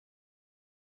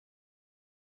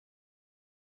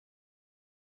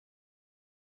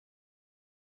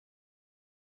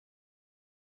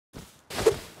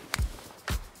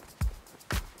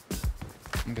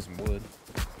me get some wood.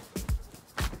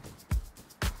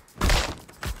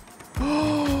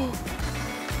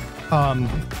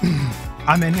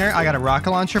 I'm in here. I got a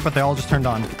rocket launcher, but they all just turned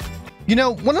on. You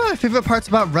know, one of my favorite parts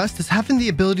about Rust is having the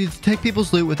ability to take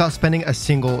people's loot without spending a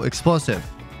single explosive.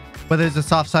 Whether it's a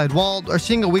soft side wall or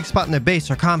seeing a weak spot in their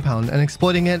base or compound and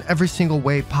exploiting it every single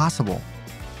way possible.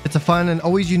 It's a fun and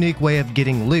always unique way of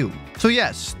getting loot. So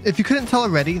yes, if you couldn't tell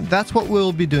already, that's what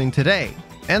we'll be doing today.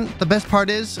 And the best part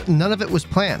is, none of it was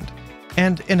planned.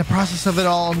 And in the process of it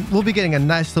all, we'll be getting a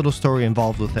nice little story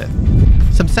involved with it.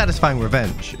 Some satisfying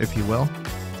revenge, if you will.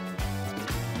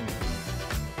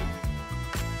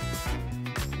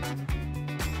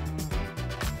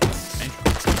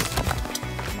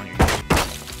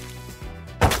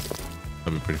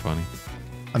 That'd be pretty funny.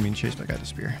 I mean, chase my guy with a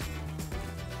spear.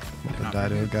 I'm gonna die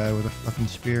to a guy with a fucking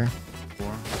spear.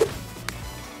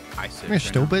 You're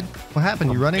stupid. What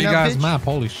happened? You running out, guys, bitch? map.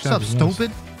 Holy shit. What's up,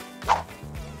 stupid?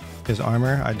 His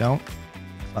armor, I don't.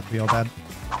 About to be all bad.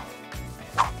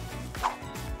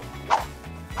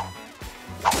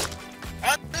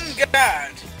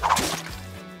 God.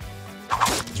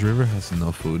 This river has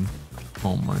no food.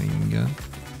 Oh my god.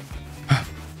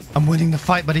 I'm winning the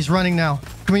fight, but he's running now.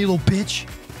 Come here, you little bitch.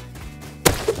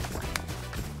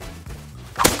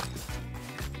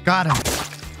 Got him.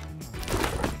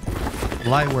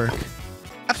 Light work.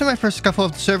 After my first scuffle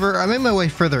of the server, I made my way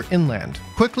further inland.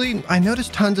 Quickly, I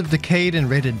noticed tons of decayed and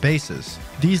raided bases.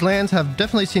 These lands have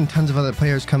definitely seen tons of other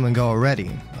players come and go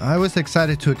already. I was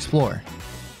excited to explore.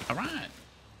 All right.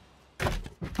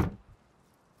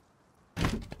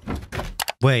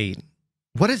 Wait,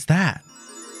 what is that?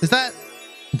 Is that...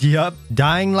 Yup,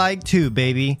 Dying Light 2,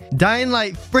 baby. Dying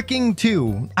Light freaking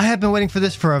 2. I have been waiting for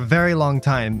this for a very long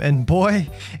time, and boy,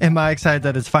 am I excited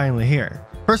that it's finally here.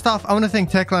 First off, I want to thank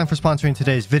Techline for sponsoring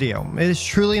today's video. It is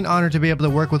truly an honor to be able to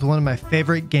work with one of my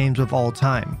favorite games of all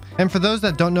time. And for those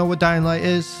that don't know what Dying Light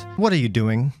is, what are you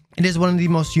doing? It is one of the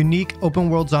most unique open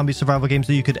world zombie survival games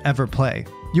that you could ever play.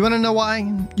 You want to know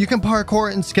why? You can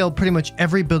parkour and scale pretty much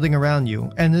every building around you,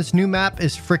 and this new map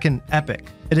is freaking epic.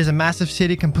 It is a massive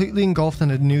city completely engulfed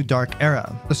in a new dark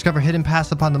era. Discover hidden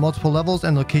paths upon the multiple levels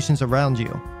and locations around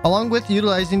you, along with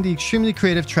utilizing the extremely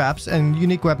creative traps and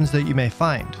unique weapons that you may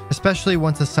find, especially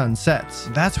once the sun sets.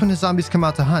 That's when the zombies come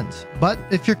out to hunt. But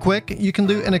if you're quick, you can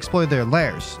loot and explore their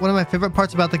lairs. One of my favorite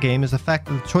parts about the game is the fact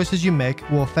that the choices you make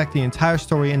will affect the entire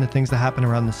story and the things that happen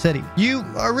around the city. You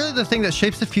are really the thing that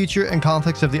shapes the future and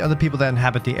conflicts of the other people that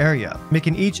inhabit the area,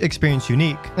 making each experience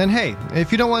unique. And hey,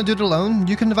 if you don't want to do it alone,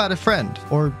 you can invite a friend,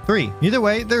 or 3. Either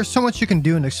way, there's so much you can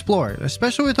do and explore,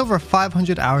 especially with over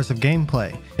 500 hours of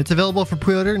gameplay. It's available for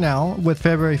pre-order now, with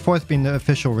February 4th being the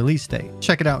official release date.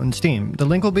 Check it out on Steam. The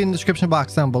link will be in the description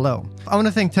box down below. I want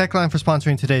to thank Techline for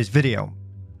sponsoring today's video.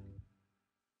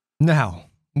 Now,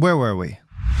 where were we?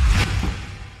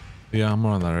 Yeah, I'm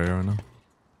around that area right now.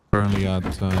 Currently at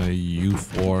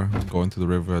U4, going to the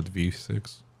river at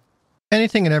V6.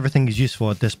 Anything and everything is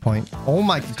useful at this point. Oh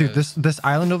my, dude, this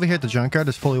island over here at the junkyard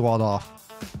is fully walled off.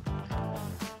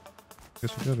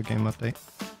 Guess we do have a game update.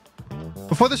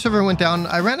 Before the server went down,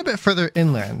 I ran a bit further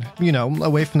inland, you know,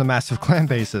 away from the massive clan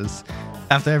bases.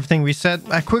 After everything reset,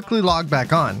 I quickly logged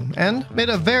back on and made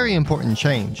a very important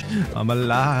change. I'm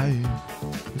alive.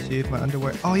 Let's see if my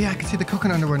underwear... Oh yeah, I can see the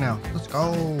coconut underwear now. Let's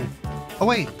go. Oh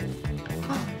wait.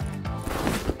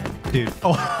 Dude.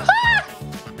 Oh.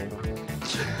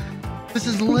 This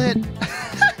is lit.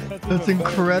 That's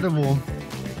incredible.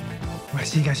 Oh, I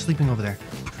see you guys sleeping over there.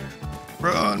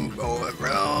 Run, boy,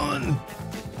 run.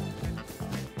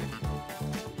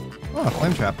 Oh, a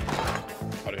flame trap.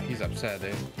 Oh, dude, he's upset,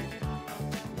 dude.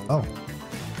 Oh.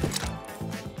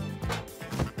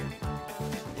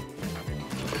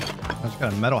 I just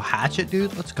got a metal hatchet,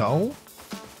 dude. Let's go.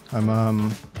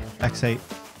 I'm X8.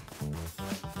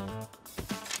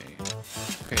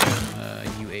 Okay, I'm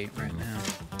U8 right now.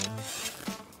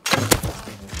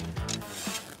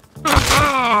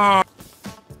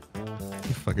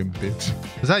 You fucking bitch.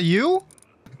 Is that you?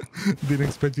 Didn't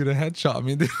expect you to headshot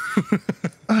me, dude.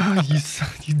 Oh,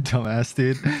 you dumbass,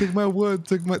 dude. Take my wood,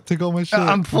 take all my shit.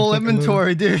 I'm full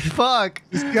inventory, dude. Fuck.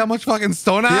 You see how much fucking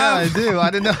stone I Yeah, have? I do. I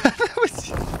didn't know that was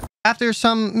you. After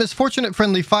some misfortunate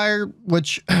friendly fire,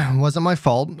 which wasn't my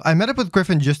fault, I met up with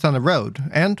Griffin just on the road,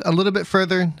 and a little bit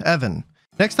further, Evan.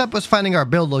 Next up was finding our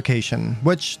build location,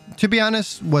 which, to be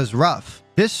honest, was rough.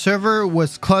 This server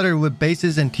was cluttered with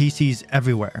bases and TCs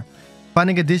everywhere.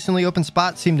 Finding a decently open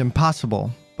spot seemed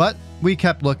impossible, but we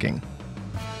kept looking.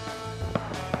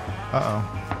 Uh-oh.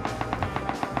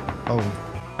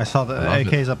 Oh, I saw the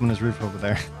AKs up on his roof over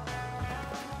there.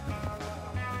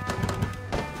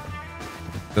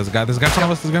 There's a guy in front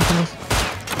of us,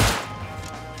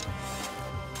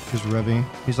 He's Revy.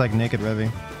 He's like naked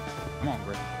Revy. Come on,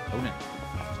 Griff. Own it.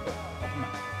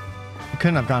 He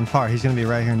couldn't have gone far. He's gonna be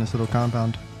right here in this little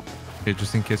compound. Okay,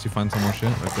 just in case you find some more shit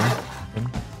right there.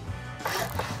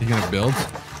 You gonna build?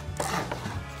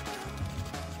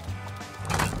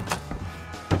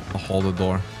 I'll hold the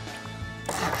door.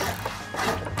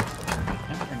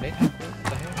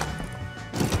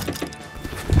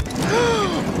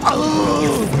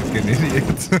 You fucking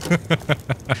idiot.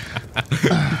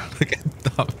 Look at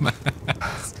dumbass.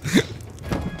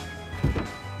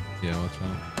 Yeah, watch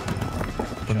out.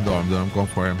 Open the door, I'm going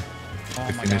for him. Oh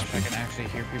my Finish gosh, I can actually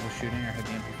hear people shooting or hit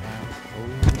the MP5.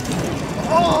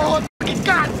 Oh,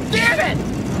 god damn it!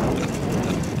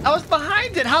 I was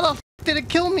behind it. How the f did it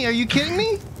kill me? Are you kidding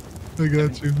me? I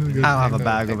got you. I don't have a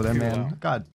bag over there, man.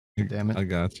 God damn it. I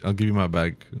got you. I'll give you my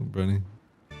bag, Bernie.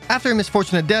 After a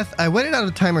misfortunate death, I waited out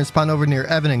a timer and spawned over near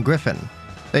Evan and Griffin.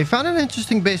 They found an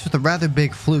interesting base with a rather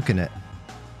big fluke in it.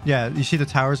 Yeah, you see the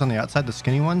towers on the outside, the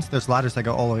skinny ones? There's ladders that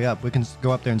go all the way up. We can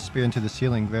go up there and spear into the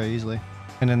ceiling very easily.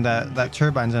 And then that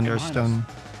turbine's under a stone.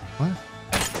 What?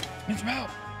 It's out.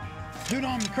 Dude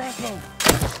on me, crossbow.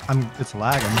 It's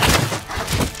lagging.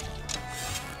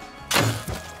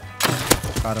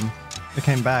 Got him. It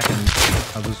came back and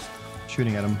I was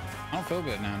shooting at him. I don't feel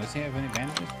good now. Does he have any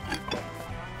bandages?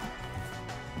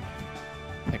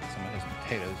 Taking some of his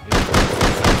potatoes, dude.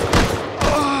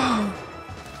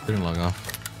 Didn't log off.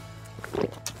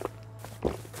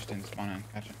 Just didn't spawn in.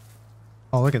 Gotcha.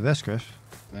 Oh, look at this, Griff.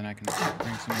 Then I can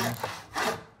bring some else.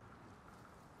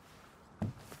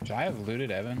 Should I have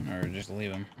looted Evan or just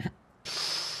leave him?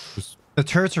 The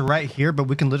turrets are right here, but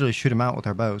we can literally shoot them out with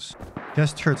our bows.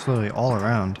 Just turrets literally all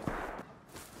around.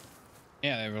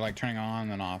 Yeah, they were like turning on,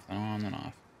 then off, then on, then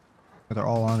off. But they're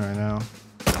all on right now.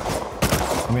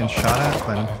 I'm getting shot at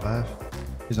by MP5.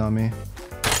 He's on me.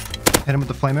 Hit him with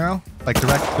the flame arrow. Like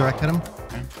direct hit him.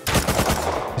 Okay.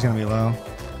 He's gonna be low.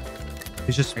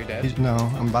 He's just. Are you dead? No,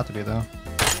 I'm about to be though.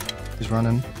 He's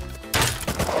running.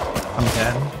 I'm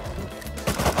dead.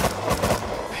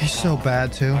 He's so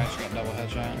bad too. I just got double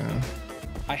headshot. Yeah.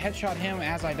 I headshot him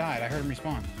as I died. I heard him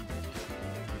respawn.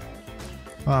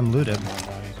 Oh, I'm looted.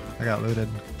 I got looted.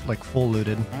 Like full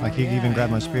looted. Like he even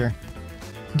grabbed my spear.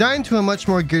 Dying to a much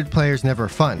more geared player is never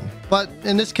fun, but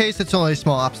in this case it's only a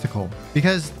small obstacle,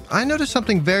 because I noticed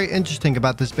something very interesting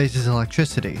about this base's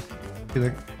electricity.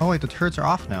 Oh wait, the turrets are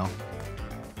off now.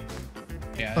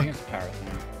 Yeah, I think it's a power thing.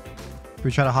 Can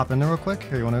we try to hop in there real quick?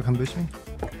 Here, you want to come boost me?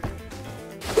 I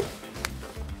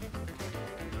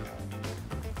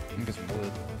think it's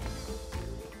wood.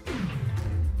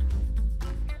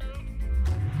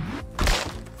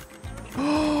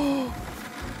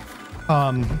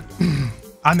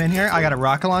 I'm in here. I got a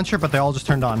rocket launcher, but they all just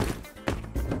turned on.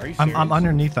 Are you serious? I'm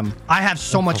underneath them. I have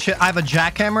so much shit. I have a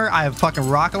jackhammer. I have fucking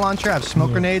rocket launcher. I have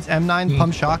smoke grenades, M9,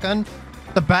 pump shotgun.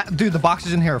 Dude, the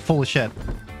boxes in here are full of shit.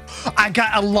 I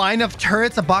got a line of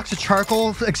turrets, a box of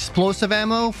charcoal, explosive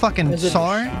ammo, fucking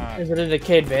SAR. Is it a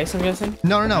decayed base, I'm guessing?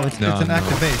 No. It's an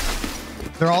active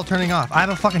base. They're all turning off. I have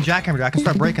a fucking jackhammer. I can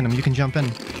start breaking them. You can jump in.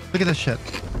 Look at this shit.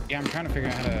 Yeah, I'm trying to figure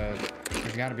out how to...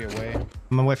 There's gotta be a way.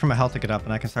 I'm gonna wait for my health to get up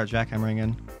and I can start jackhammering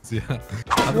in. Yeah.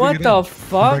 What the I'm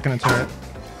fuck? breaking a turret.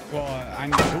 Well,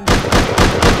 I'm...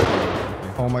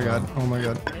 Oh my god. Oh my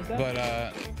god.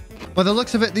 But, By the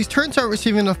looks of it, these turrets aren't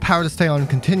receiving enough power to stay on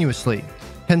continuously,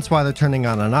 hence why they're turning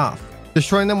on and off.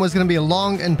 Destroying them was going to be a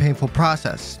long and painful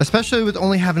process, especially with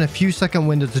only having a few second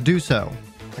window to do so.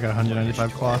 I got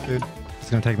 195 cloth, dude. It's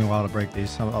going to take me a while to break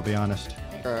these, I'll be honest.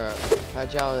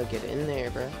 How'd y'all get in there,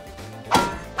 bro?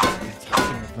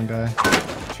 One guy.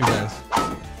 2 guys.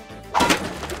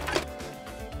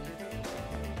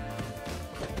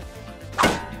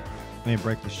 I need to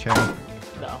break this chair.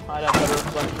 No, I'd have better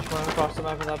reflect just running across the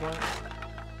map at that point.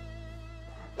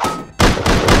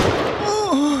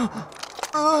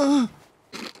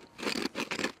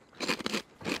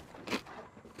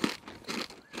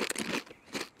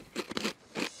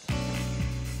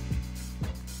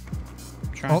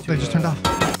 Oh, they just turned off.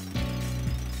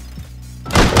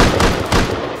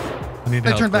 I need They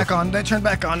help, turned back Griff. on. They turned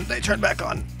back on. They turned back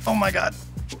on. Oh my god.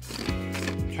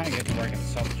 I'm trying to get to where I can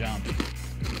self-jump.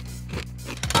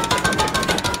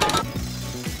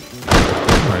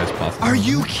 Alright, it's possible. Are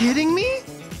you kidding me?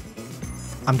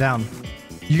 I'm down.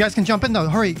 You guys can jump in though.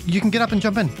 Hurry. You can get up and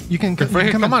jump in. You can Griff, right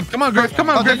here. Come in. on, Griff. Come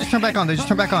on, Oh, they Griff. just turned back on. They just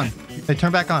turned back on. They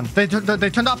turned back on. They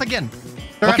turned off again.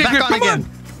 They're Okay, back Griff, on come again.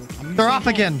 They're off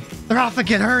again. They're off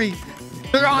again. Hurry.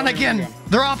 They're on again.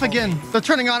 They're off again. They're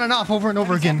turning on and off over and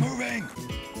over again.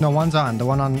 No, one's on. The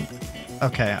one on.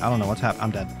 Okay, I don't know what's happening.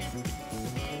 I'm dead.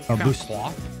 Oh, boost.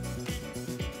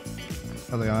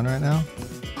 Are they on right now?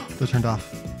 They're turned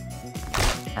off.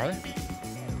 Are they?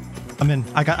 I'm in.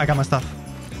 I got my stuff.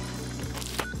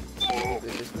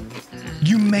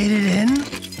 You made it in?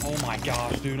 Oh my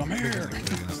gosh, dude, I'm here.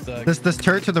 This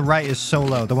turret to the right is so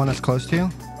low. The one that's close to you.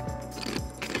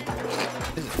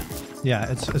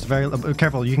 Yeah, it's very low.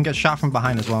 Careful. You can get shot from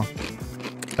behind as well.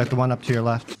 Like the one up to your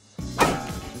left.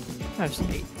 I've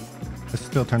seen 8. It's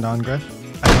still turned on, Griff.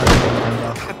 I know it turns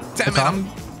off. Damn It's it, off?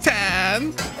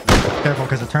 I'm 10. Careful,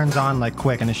 because it turns on like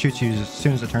quick and it shoots you as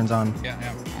soon as it turns on. Yeah.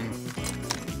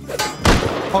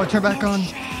 Oh, it turned back on.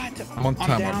 I'm on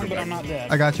time. down, but I'm not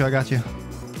dead. I got you.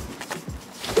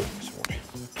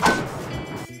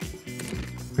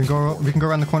 We can go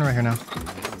around the corner right here now.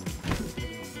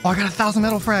 Oh, I got 1,000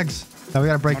 metal frags. Now we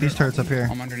gotta break these turrets up here.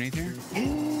 I'm underneath here.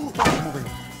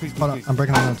 Please, Hold on, I'm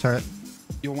breaking another turret.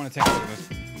 You'll want to take a look at this.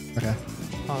 Okay.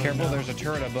 Oh, Careful, no. there's a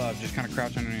turret above. Just kind of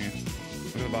crouch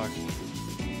underneath. Look at the box.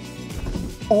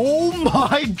 Oh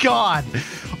my god.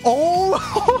 Oh.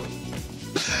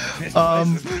 This place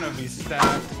is gonna be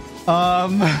stacked.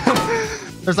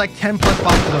 There's like 10 plus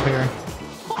boxes over here.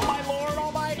 Oh my lord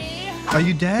almighty! Are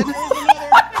you dead?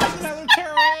 There's another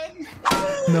turret!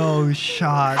 No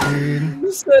shot,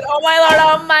 dude. Said, oh my lord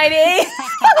almighty!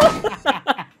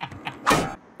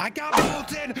 I got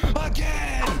bolted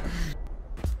again!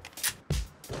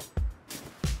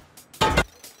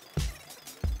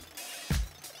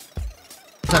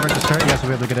 Is that right to start? Yes, we'll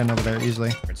be able to get in over there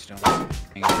easily. It's still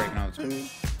breaking out.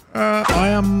 I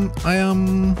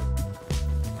am.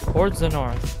 Towards the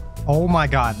north. Oh my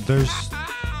god, there's...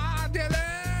 Ah,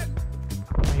 Dylan!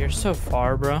 Oh, you're so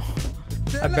far, bro.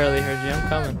 I barely heard you. I'm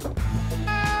coming.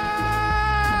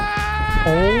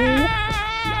 Oh.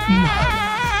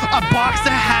 A box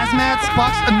of hazmats,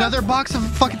 another box of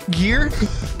fucking gear,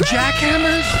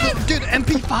 jackhammers, dude,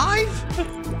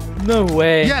 MP5? No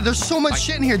way. Yeah, there's so much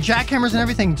shit in here, jackhammers and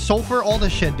everything, sulfur, all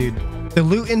this shit, dude. The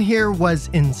loot in here was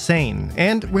insane,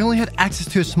 and we only had access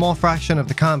to a small fraction of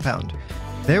the compound.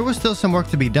 There was still some work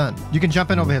to be done. You can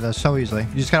jump in over here though so easily.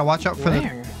 You just gotta watch out for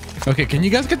Where? Okay, can you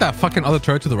guys get that fucking other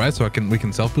turret to the right so we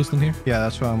can self boost in here? Yeah,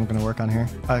 that's what I'm gonna work on here.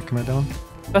 Come here, Dylan.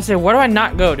 I say, where do I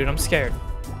not go, dude? I'm scared.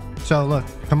 So look,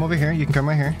 come over here. You can come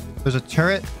right here. There's a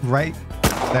turret right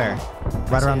there,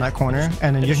 right around that corner,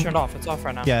 and then It you just can, turned off. It's off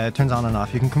right now. yeah, it turns on and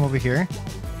off. You can come over here.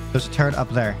 There's a turret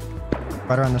up there,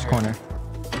 right around this corner.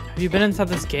 Have you been inside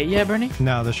this gate yet, Bernie?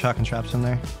 No, there's shotgun traps in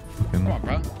there. Come on,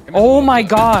 bro. Oh my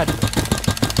god.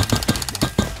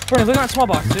 Bernie, look at that small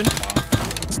box, dude.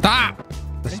 Stop!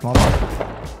 The small box.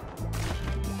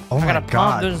 Oh I my got a pump.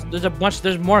 god. There's a bunch.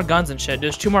 There's more guns and shit.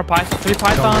 There's 2 more pythons, 3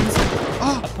 pythons,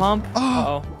 a pump.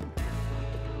 Oh. Uh-oh.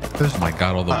 There's Oh my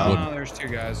god, all the wood. Oh, there's two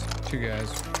guys.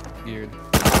 Geared.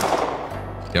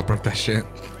 Yeah, broke that shit.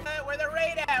 Where the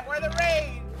raid at? Where the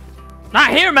raid?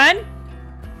 Not here, man.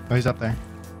 Oh, he's up there.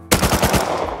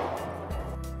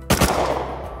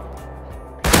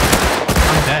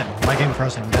 I'm dead. My game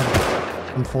frozen. I'm dead.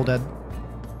 I'm full dead.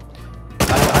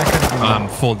 I couldn't even, I'm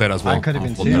full dead as well. I couldn't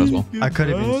I'm even full see dead him. as well. I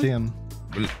couldn't even see him.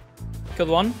 Killed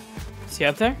one. Is he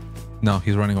up there? No,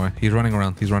 he's running away. He's running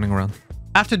around.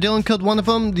 After Dylan killed one of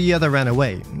them, the other ran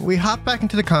away. We hopped back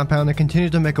into the compound and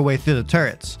continued to make our way through the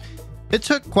turrets. It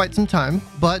took quite some time,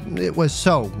 but it was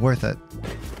so worth it.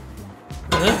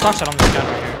 There's a flashlight on this gun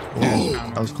right here. Yeah,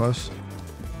 that was close.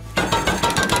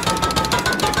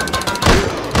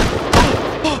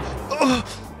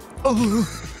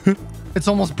 It's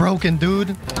almost broken, dude.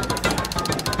 No!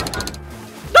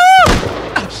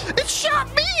 It shot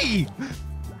me!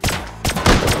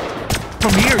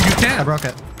 From here, you I can. broke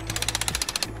it.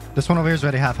 This one over here is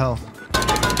already half health.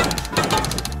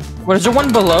 What is there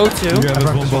one below too? Yeah, I there's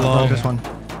broke one this one. I below. broke this one.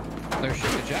 There's shit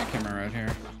a jackhammer right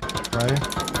here.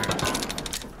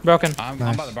 Right? Broken. I'm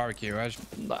Nice. about to barbecue. I just,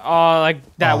 Oh, like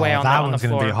that way on, that on the one's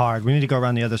floor. gonna be hard. We need to go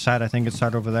around the other side. I think it's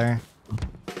start over there.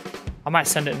 I might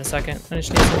send it in a second. I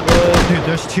just need some wood. Dude,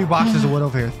 there's 2 boxes of wood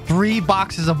over here. 3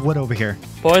 boxes of wood over here.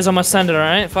 Boys, I'm gonna send it,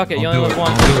 alright? Fuck it, you only live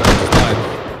once. I'll do it. I just died.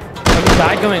 Oh, you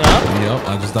died going up? Yep,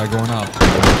 I just died going up.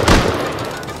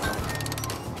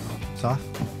 It's off.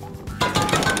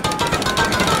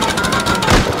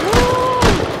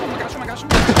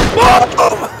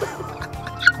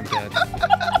 I'm dead.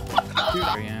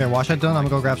 Dude, Here, watch that done. I'm gonna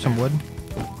go grab some wood.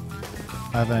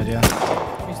 I have an idea.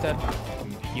 He's dead.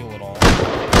 Heal it all.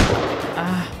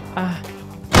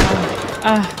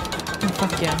 Oh,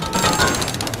 fuck yeah.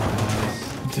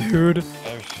 Dude.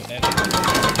 There's shit.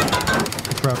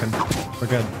 It's broken. We're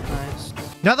good. Nice.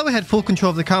 Now that we had full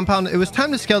control of the compound, it was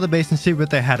time to scale the base and see what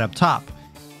they had up top.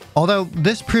 Although,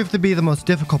 this proved to be the most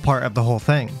difficult part of the whole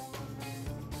thing.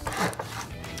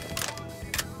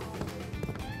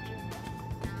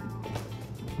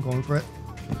 I'm going for it.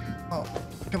 Oh,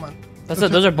 come on.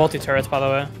 Those are bolty turrets, by the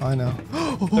way. I know.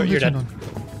 You're dead.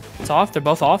 It's off. They're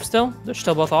both off still. They're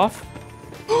still both off.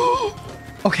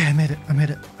 Okay, I made it. I made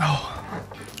it. Oh.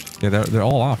 Yeah, they're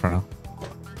all off right now.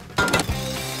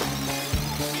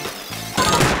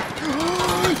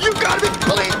 You gotta be,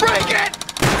 please break it!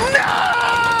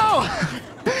 No!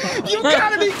 You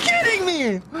gotta be kidding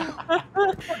me!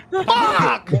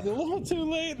 Fuck! A little too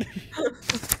late.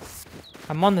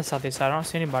 I'm on the southeast side. I don't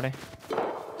see anybody.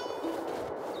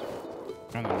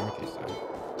 On the northeast side.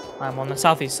 I'm on the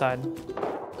southeast side.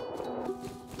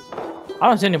 I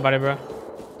don't see anybody, bro.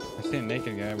 I see a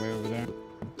naked guy way over there.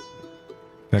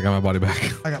 Yeah, I got my body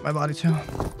back. I got my body too.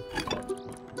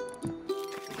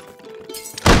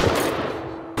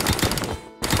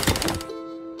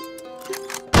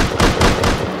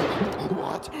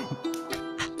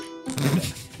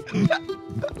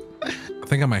 I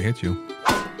think I might hit you.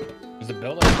 There's a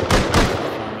building.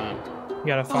 You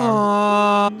got a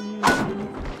farm.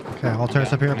 Okay, all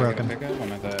turrets up here are broken. Pick up.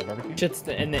 I'm at the barbecue. Shit's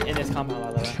in this compound,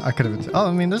 by the way. I could have. Oh,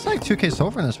 I mean, there's like 2K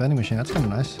silver in this vending machine. That's kind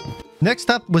of nice. Next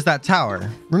up was that tower.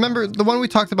 Remember the one we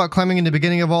talked about climbing in the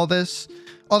beginning of all this?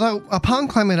 Although upon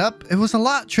climbing up, it was a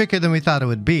lot trickier than we thought it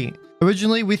would be.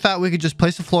 Originally, we thought we could just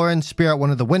place a floor and spear out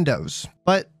one of the windows,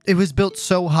 but it was built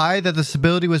so high that the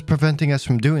stability was preventing us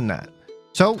from doing that.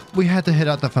 So we had to hit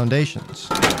out the foundations.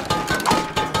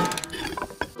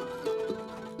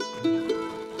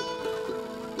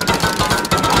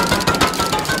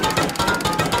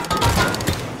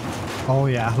 Oh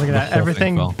yeah, look at that.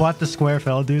 Everything but the square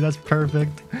fell, dude. That's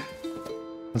perfect.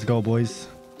 Let's go, boys.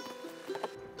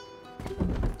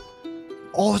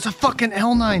 Oh, it's a fucking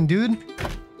L9, dude.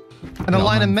 And a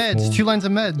line of meds. 2 lines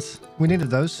of meds. We needed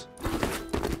those.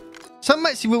 Some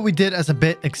might see what we did as a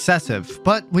bit excessive,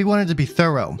 but we wanted to be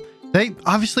thorough. They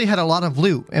obviously had a lot of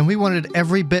loot, and we wanted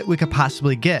every bit we could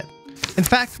possibly get. In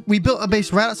fact, we built a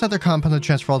base right outside their compound to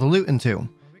transfer all the loot into.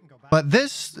 But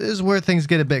this is where things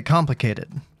get a bit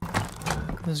complicated.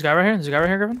 There's a guy right here. There's a guy right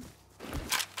here, Griffin.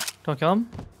 Don't kill him.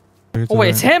 Oh wait,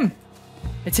 it's him.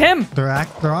 It's him. They're on?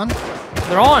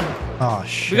 They're on. Oh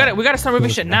shit. We gotta start moving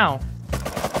shit now.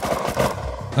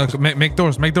 Make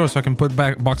doors so I can put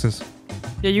back boxes.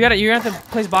 Yeah, you're gonna have to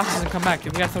place boxes and come back,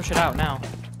 dude. We gotta throw shit out now.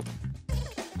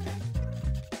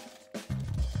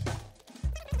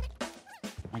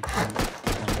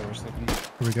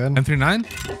 Are we good?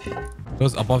 M39?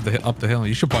 Those up the hill.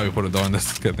 You should probably put a door on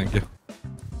this. Good, thank you.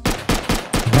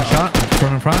 One shot.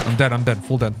 From in front. I'm dead.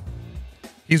 Full dead.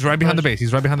 He's right behind the base.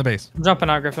 I'm jumping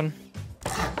out, Griffin.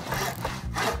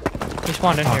 He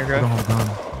spawned in here, Griff.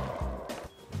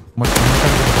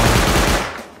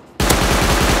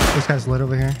 This guy's lit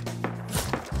over here.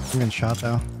 I'm getting shot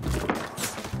though.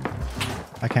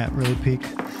 I can't really peek.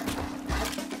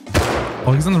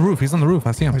 Oh, he's on the roof.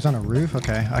 I see him. Oh, he's on a roof?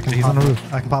 Okay. He's on the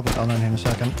roof. I can pop with L9 here in a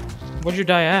second. Where'd you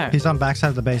die at? He's on backside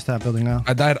of the base to that building now.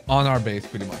 I died on our base,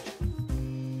 pretty much.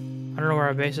 I don't know where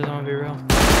our base is, I'm gonna be real.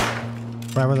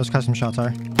 Right where those custom shots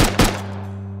are.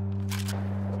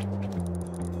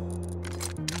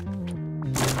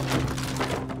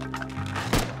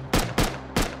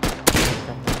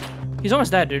 He's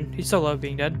almost dead, dude. He's so low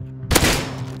being dead.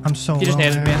 I'm so He just low,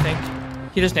 naded me, I man.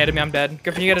 think. He just naded me, I'm dead.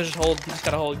 Griffin, you gotta just hold. You just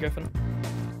gotta hold, Griffin.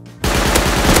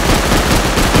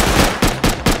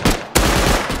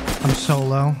 I'm so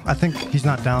low. I think he's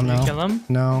not down Did though. you kill him?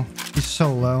 No. He's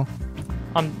so low.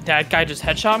 That guy just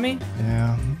headshot me?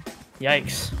 Yeah.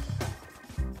 Yikes.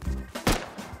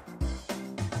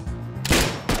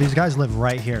 These guys live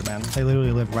right here, man. They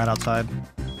literally live right outside.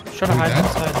 Try to hide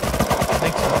inside. I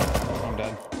think so. I'm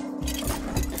dead.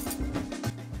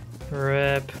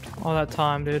 Rip. All that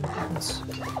time, dude.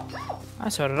 I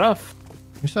started off.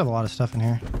 We still have a lot of stuff in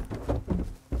here.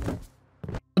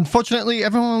 Unfortunately,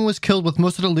 everyone was killed with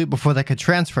most of the loot before they could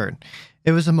transfer.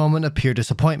 It was a moment of pure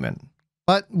disappointment.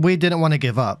 But we didn't want to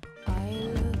give up.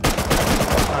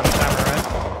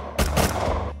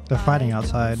 They're fighting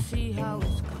outside. Kill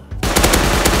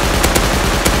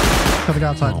the guy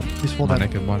outside. He's full dead.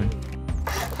 Naked body.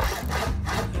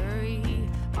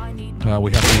 We have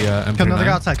the M39. Kill another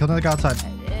guy outside. Kill another guy outside.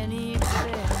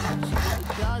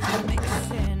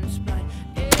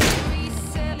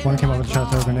 One came over to try to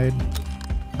throw a grenade.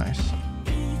 Nice.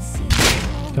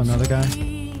 Kill another guy.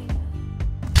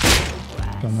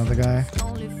 Kill another guy.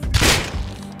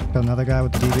 Kill another guy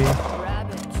with the DB.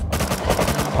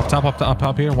 Up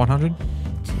top here, 100.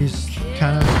 He's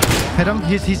kind of hit him.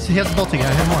 He has the bolting. I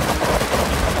hit him more.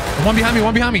 One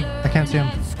behind me. I can't see him.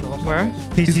 Where?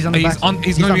 He's on the back.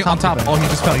 He's going to be on top. of it. Oh, he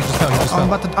just fell.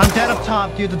 I'm dead up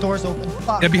top, dude. The door's open.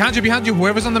 Fuck. Yeah, behind you.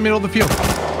 Whoever's in the middle of the field.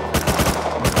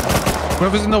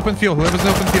 Whoever's in the open field. Shot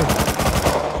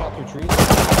through trees.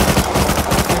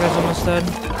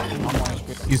 almost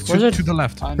dead. He's Where's it? to the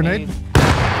left. Grenade?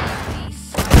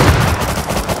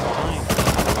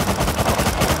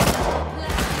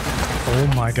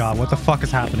 Oh my god, what the fuck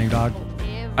is happening, dog?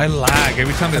 I lag.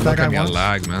 Every time they That look guy at me, I once?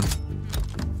 lag, man.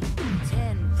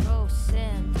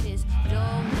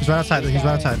 He's right outside. He's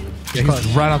right outside. Yeah,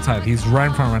 he's right outside. He's right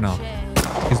in front right now.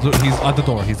 He's at the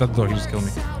door. He's at the door. He just killed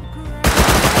me.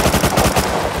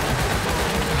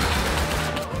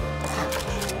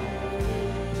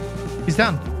 He's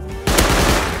down.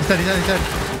 He's dead. He's dead. He's dead.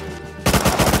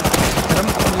 Hit him.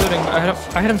 I'm looting.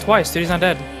 I hit him twice, dude. He's not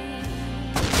dead.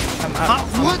 I'm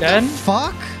What dead. the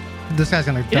fuck? This guy's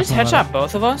gonna. He just definitely headshot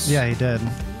both of us? Yeah, he did.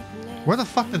 Where the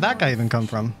fuck did that guy even come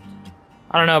from?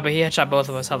 I don't know, but he headshot both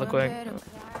of us hella quick.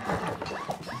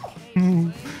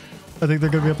 I think they're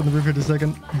gonna be up on the roof here in a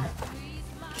second.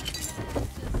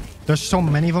 There's so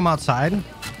many of them outside.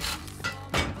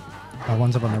 Oh,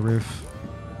 one's up on the roof.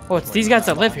 Oh, it's these guys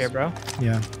that live here, bro.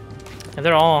 Yeah. And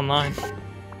they're all online.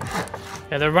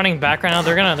 Yeah, they're running back right now.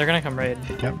 They're gonna come raid.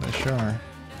 Yep, they sure are.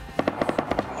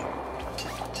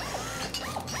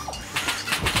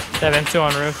 They have M2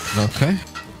 on roof. Okay.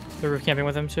 They're roof camping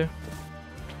with M2.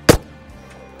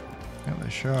 Yeah, they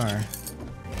sure are.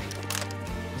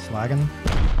 It's lagging.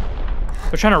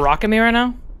 They're trying to rocket me right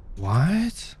now.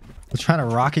 What? They're trying to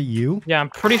rocket you? Yeah, I'm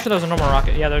pretty sure there's a normal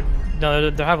rocket. Yeah, they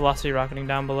have velocity rocketing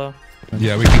down below.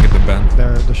 Yeah, we can get the bend.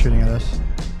 They're shooting at us.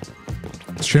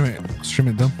 Stream it. Stream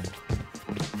it down.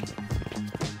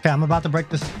 Okay, I'm about to break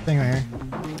this thing right here.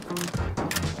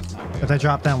 If they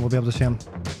drop down, we'll be able to see them.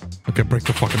 Okay, break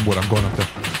the fucking wood. I'm going up there.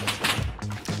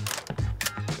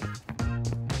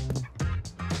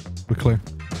 We're clear.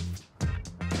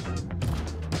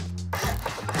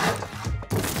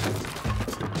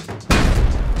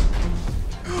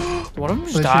 One of them Are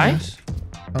just they die? shooting us?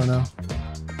 Oh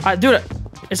no. Dude,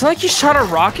 it's like he shot a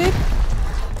rocket.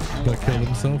 Got killed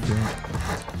himself, yeah.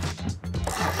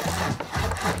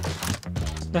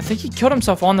 I think he killed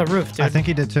himself on the roof, dude. I think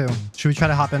he did too. Should we try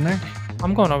to hop in there?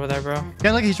 I'm going over there, bro.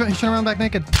 Yeah, look, he's trying to run back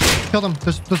naked. Killed him.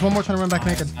 There's one more trying to run back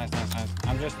naked. Nice.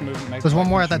 I'm just moving. There's one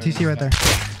more at that TC right there.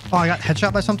 Oh, I got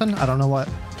headshot by something? I don't know what.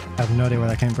 I have no idea where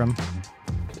that came from.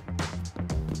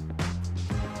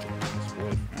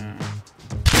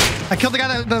 I killed the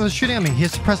guy that was shooting at me. He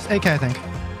has suppressed AK, I think.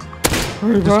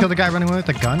 Just killed the guy running away with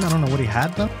the gun. I don't know what he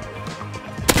had though.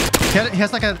 He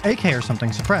has like an AK or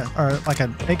something suppressed, or like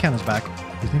an AK on his back.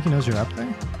 You think he knows you're up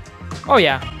there? Oh,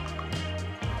 yeah.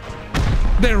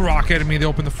 They rocketed me. They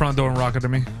opened the front door and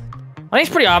rocketed me. I think it's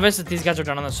pretty obvious that these guys are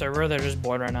done on the server. They're just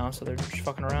bored right now, so they're just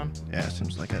fucking around. Yeah,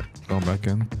 seems like it. Going back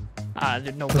in.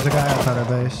 Dude, no. There's a guy outside our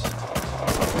base.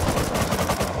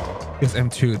 It's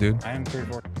M2, dude. I am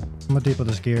 3-4. I'm gonna depot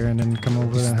this gear and then come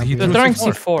over and have He these. They're throwing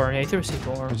C4. C4. Yeah, he threw a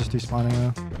We're C4. just despawning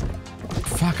now.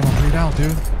 Fuck, I'm gonna bleed out,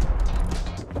 dude.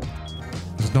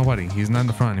 There's nobody. He's not in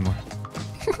the front anymore.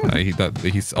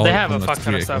 He's all They have a on the fuck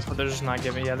ton of 3 stuff, acres. but they're just not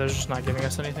giving. Yeah, they're just not giving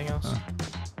us anything else.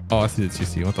 Oh, I see the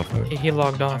GC. What the fuck? He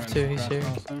logged off too. He's here.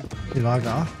 He logged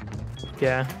off.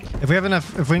 Yeah. If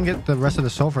we can get the rest of the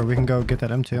sulfur, we can go get that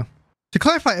M2. To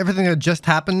clarify everything that just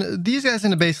happened, these guys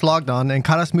in the base logged on and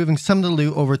caught us moving some of the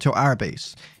loot over to our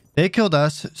base. They killed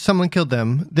us, someone killed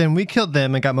them, then we killed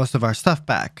them and got most of our stuff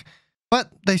back. But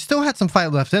they still had some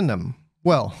fight left in them.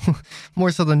 Well,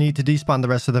 more so the need to despawn the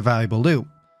rest of the valuable loot.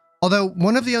 Although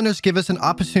one of the owners gave us an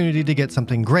opportunity to get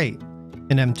something great,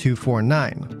 an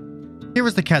M249. Here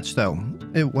was the catch though,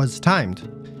 it was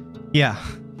timed. Yeah,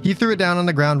 he threw it down on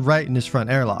the ground right in his front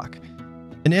airlock.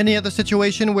 In any other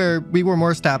situation where we were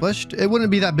more established, it wouldn't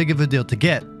be that big of a deal to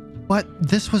get. But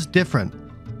this was different.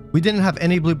 We didn't have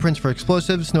any blueprints for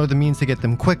explosives nor the means to get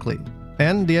them quickly.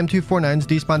 And the M249's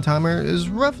despawn timer is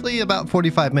roughly about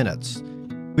 45 minutes.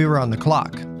 We were on the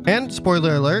clock. And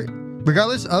spoiler alert,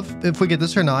 regardless of if we get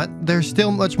this or not, there's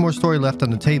still much more story left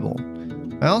on the table.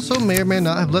 I also may or may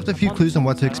not have left a few clues on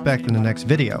what to expect in the next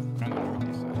video.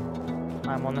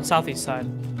 I'm on the southeast side.